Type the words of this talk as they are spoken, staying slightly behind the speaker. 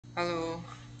Hello,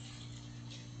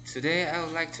 today I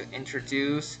would like to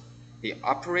introduce the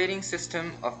operating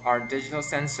system of our digital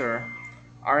sensor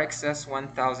RXS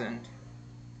 1000.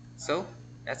 So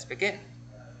let's begin.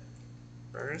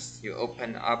 First, you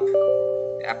open up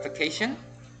the application,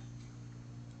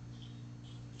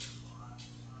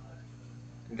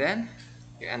 then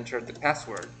you enter the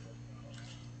password,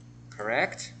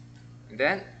 correct? And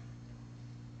then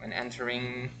when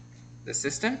entering the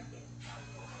system,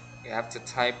 you have to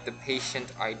type the patient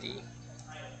ID.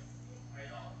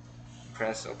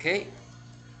 Press OK.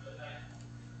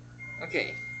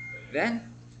 Okay,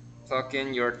 then plug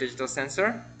in your digital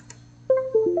sensor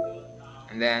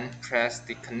and then press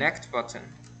the connect button.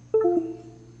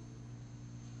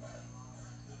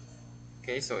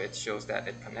 Okay, so it shows that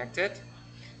it connected,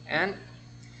 and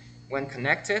when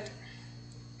connected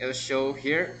it'll show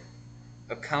here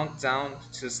a countdown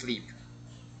to sleep,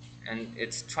 and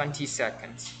it's 20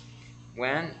 seconds.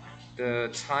 When the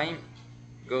time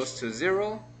goes to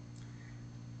 0,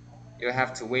 you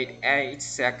have to wait 8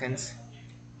 seconds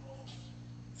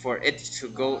for it to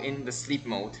go in the sleep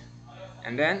mode,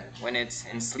 and then when it's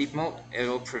in sleep mode it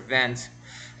will prevent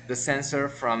the sensor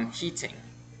from heating.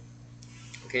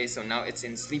 Okay, so now it's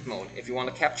in sleep mode. If you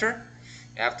want to capture,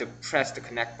 you have to press the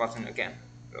connect button again.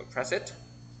 So press it.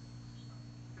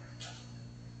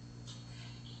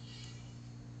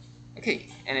 Okay,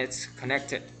 and it's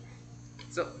connected.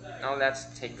 So now let's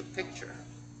take a picture.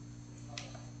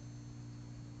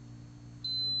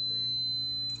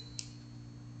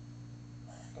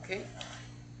 Okay,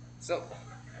 so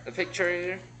the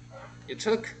picture you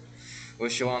took will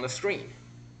show on the screen.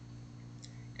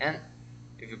 And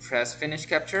if you press finish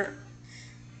capture,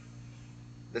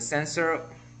 the sensor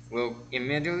will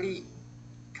immediately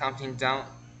counting down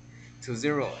to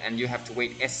 0, and you have to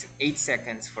wait 8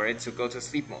 seconds for it to go to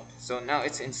sleep mode. So now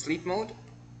it's in sleep mode.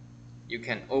 You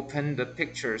can open the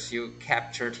pictures you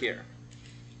captured here.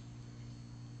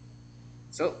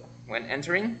 So when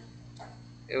entering,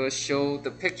 it will show the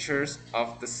pictures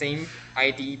of the same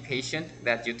ID patient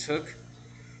that you took,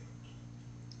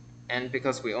 and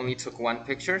because we only took one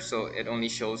picture, so it only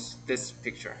shows this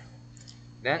picture.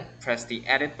 Then press the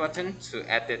edit button to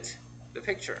edit the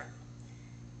picture.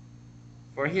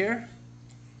 For here,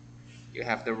 you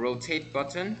have the rotate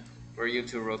button for you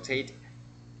to rotate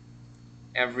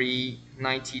every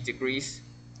 90 degrees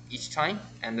each time,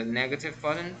 and the negative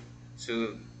button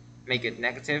to make it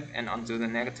negative and undo the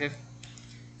negative.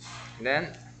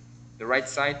 Then the right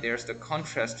side, there's the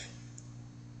contrast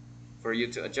for you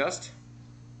to adjust,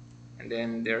 and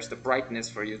then there's the brightness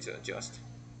for you to adjust.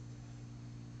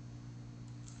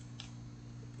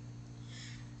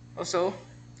 Also,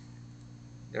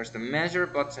 there's the measure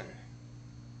button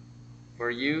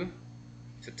for you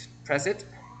to press it,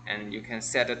 and you can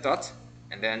set a dot,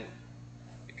 and then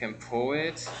you can pull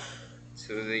it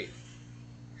to the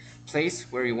place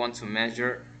where you want to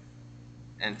measure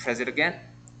and press it again.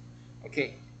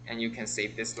 Okay, and you can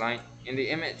save this line in the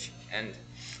image, and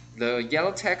the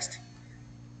yellow text,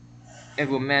 it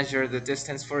will measure the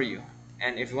distance for you.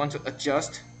 And if you want to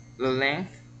adjust the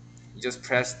length, you just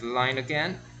press the line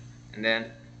again, and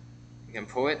then you can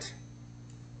pull it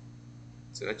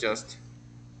to adjust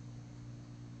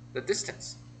the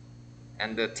distance,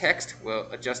 and the text will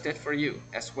adjust it for you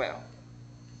as well.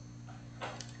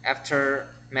 After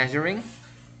measuring,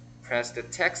 press the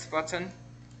text button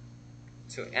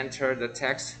to enter the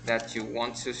text that you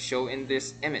want to show in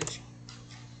this image.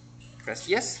 Press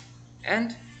yes,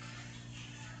 and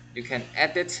you can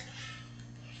edit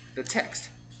the text.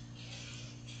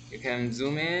 You can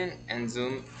zoom in and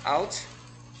zoom out,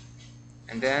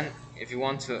 and then if you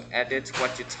want to edit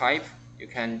what you type, you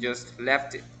can just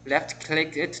left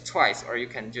click it twice, or you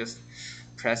can just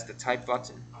press the type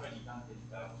button.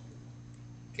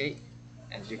 Okay,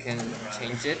 and you can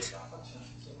change it.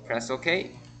 Press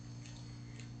OK.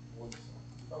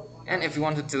 And if you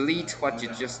want to delete what you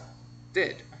just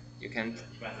did, you can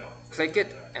click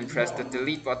it and press the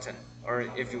delete button. Or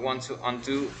if you want to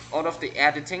undo all of the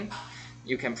editing,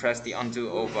 you can press the undo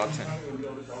all button,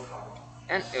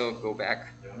 and it will go back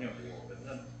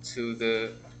to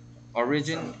the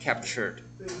origin captured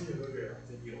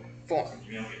form.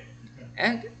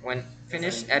 And when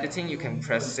finished editing, you can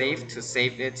press save to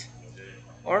save it,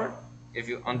 or if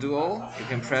you undo all, you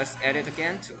can press edit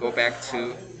again to go back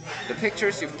to the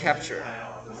pictures you've captured.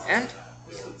 And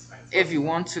if you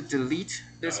want to delete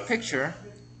this picture,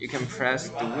 you can press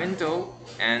the window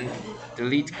and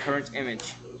delete current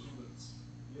image,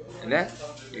 and then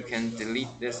you can delete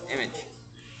this image.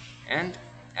 And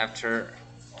after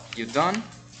you're done,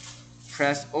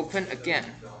 press open again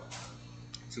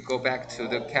to go back to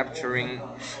the capturing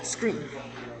screen.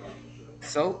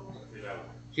 So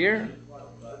here,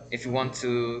 if you want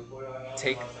to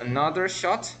take another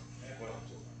shot,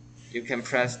 you can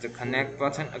press the connect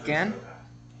button again,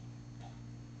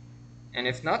 and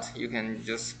if not, you can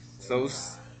just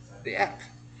close the app.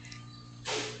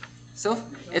 So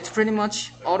it's pretty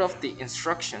much all of the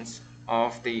instructions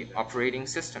of the operating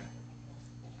system.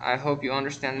 I hope you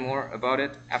understand more about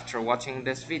it after watching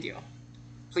this video.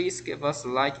 Please give us a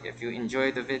like if you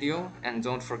enjoyed the video, and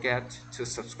don't forget to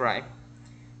subscribe.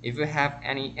 If you have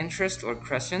any interest or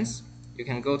questions, you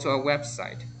can go to our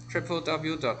website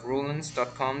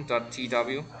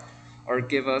www.rolence.com.tw or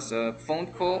give us a phone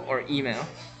call or email.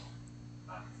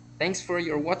 Thanks for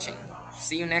your watching.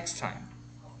 See you next time.